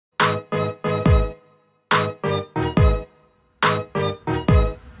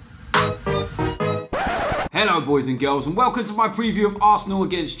Hello boys and girls, and welcome to my preview of Arsenal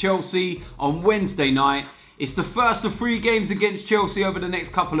against Chelsea on Wednesday night. It's the first of 3 games against Chelsea over the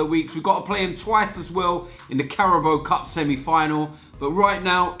next couple of weeks. We've got to play them twice as well in the Carabao Cup semi-final. But right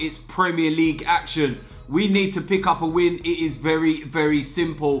now, it's Premier League action. We need to pick up a win. It is very, very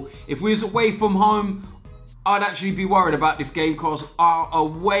simple. If we was away from home, I'd actually be worried about this game because our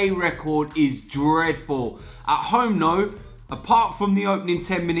away record is dreadful. At home though, apart from the opening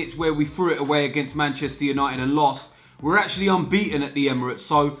 10 minutes where we threw it away against Manchester United and lost, we're actually unbeaten at the Emirates.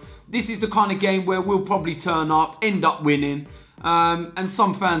 So this is the kind of game where we'll probably turn up, end up winning. And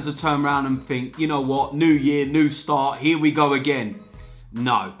some fans will turn around and think, you know what, new year, new start, here we go again.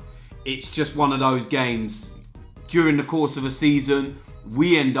 No, it's just one of those games. During the course of a season,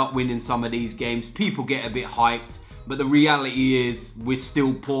 we end up winning some of these games. People get a bit hyped, but the reality is we're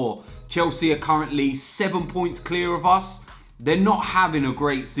still poor. Chelsea are currently 7 points clear of us. They're not having a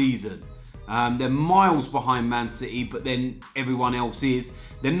great season. They're miles behind Man City, but then everyone else is.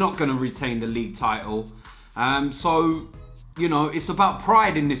 They're not going to retain the league title. So, you know, it's about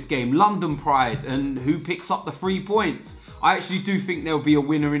pride in this game. London pride and who picks up the 3 points. I actually do think there'll be a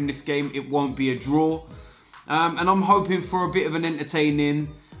winner in this game. It won't be a draw. And I'm hoping for a bit of an entertaining,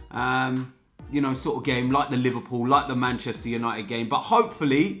 you know, sort of game like the Liverpool, like the Manchester United game. But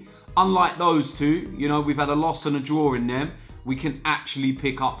hopefully, unlike those two, you know, we've had a loss and a draw in them. We can actually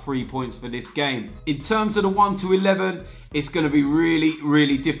pick up 3 points for this game. In terms of the 1 to 11, it's going to be really,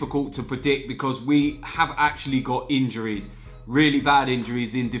 really difficult to predict because we have actually got injuries. Really bad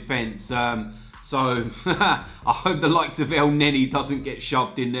injuries in defence. So I hope the likes of El Neni doesn't get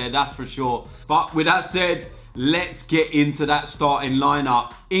shoved in there, that's for sure. But with that said, let's get into that starting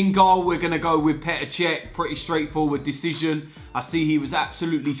lineup. In goal, we're going to go with Petr Cech. Pretty straightforward decision. I see he was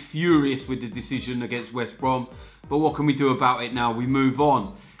absolutely furious with the decision against West Brom. But what can we do about it now? We move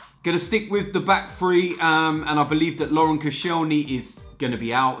on. Going to stick with the back three. And I believe that Laurent Koscielny is going to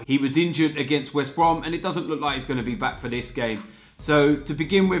be out. He was injured against West Brom. And it doesn't look like he's going to be back for this game. So to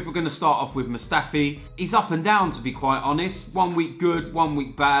begin with, we're going to start off with Mustafi. He's up and down, to be quite honest. 1 week good, 1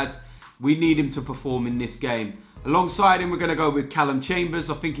 week bad. We need him to perform in this game. Alongside him, we're going to go with Callum Chambers.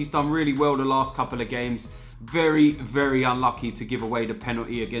 I think he's done really well the last couple of games. Very, very unlucky to give away the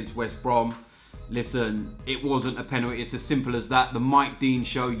penalty against West Brom. Listen, it wasn't a penalty. It's as simple as that. The Mike Dean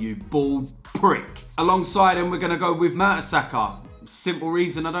show, you bald prick. Alongside him, we're going to go with Mertesacker. Simple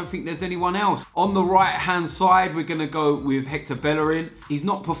reason, I don't think there's anyone else. On the right-hand side, we're going to go with Hector Bellerin. He's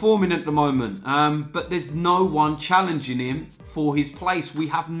not performing at the moment, but there's no one challenging him for his place. We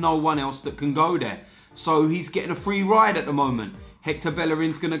have no one else that can go there. So he's getting a free ride at the moment. Hector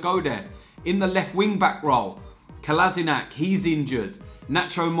Bellerin's going to go there. In the left wing-back role, Kolasinac, he's injured.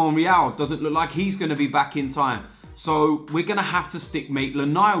 Nacho Monreal doesn't look like he's going to be back in time. So we're going to have to stick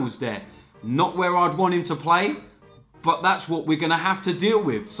Maitland-Niles there. Not where I'd want him to play, but that's what we're going to have to deal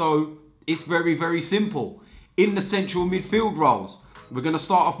with. So it's very, very simple. In the central midfield roles, we're going to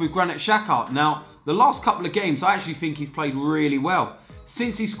start off with Granit Xhaka. Now, the last couple of games, I actually think he's played really well.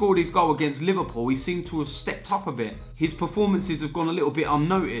 Since he scored his goal against Liverpool, he seemed to have stepped up a bit. His performances have gone a little bit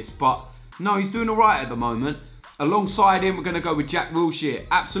unnoticed, but no, he's doing all right at the moment. Alongside him, we're going to go with Jack Wilshere.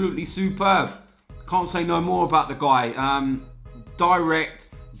 Absolutely superb. Can't say no more about the guy. Direct,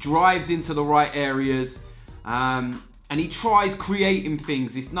 drives into the right areas. And he tries creating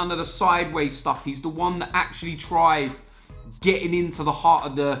things. It's none of the sideways stuff. He's the one that actually tries getting into the heart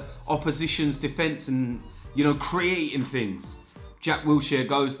of the opposition's defence and, you know, creating things. Jack Wilshere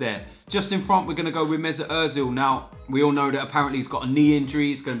goes there. Just in front, we're going to go with Mesut Ozil. Now, we all know that apparently he's got a knee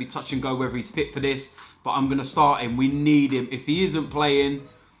injury. It's going to be touch and go whether he's fit for this. But I'm going to start him. We need him. If he isn't playing,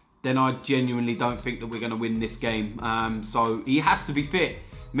 then I genuinely don't think that we're going to win this game. So he has to be fit.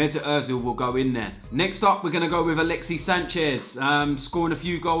 Mesut Ozil will go in there. Next up, we're going to go with Alexis Sanchez. Scoring a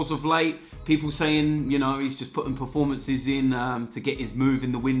few goals of late. People saying, you know, he's just putting performances in to get his move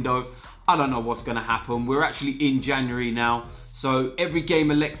in the window. I don't know what's going to happen. We're actually in January now. So every game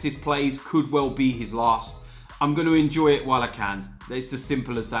Alexis plays could well be his last. I'm going to enjoy it while I can. It's as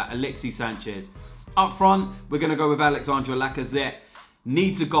simple as that. Alexis Sanchez. Up front, we're going to go with Alexandre Lacazette.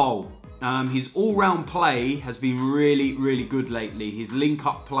 Needs a goal. His all-round play has been really, really good lately. His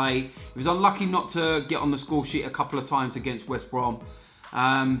link-up play. He was unlucky not to get on the score sheet a couple of times against West Brom.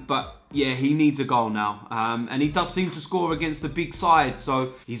 But yeah, he needs a goal now. And he does seem to score against the big side.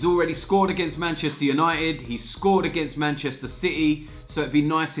 So he's already scored against Manchester United. He's scored against Manchester City. So it'd be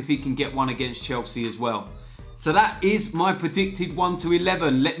nice if he can get one against Chelsea as well. So that is my predicted 1 to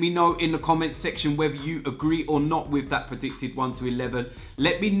 11. Let me know in the comments section whether you agree or not with that predicted 1 to 11.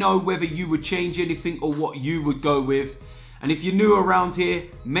 Let me know whether you would change anything or what you would go with. And if you're new around here,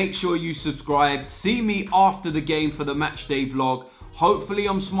 make sure you subscribe. See me after the game for the matchday vlog. Hopefully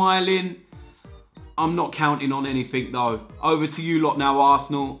I'm smiling. I'm not counting on anything though. Over to you lot now,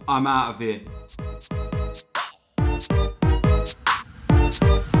 Arsenal. I'm out of here.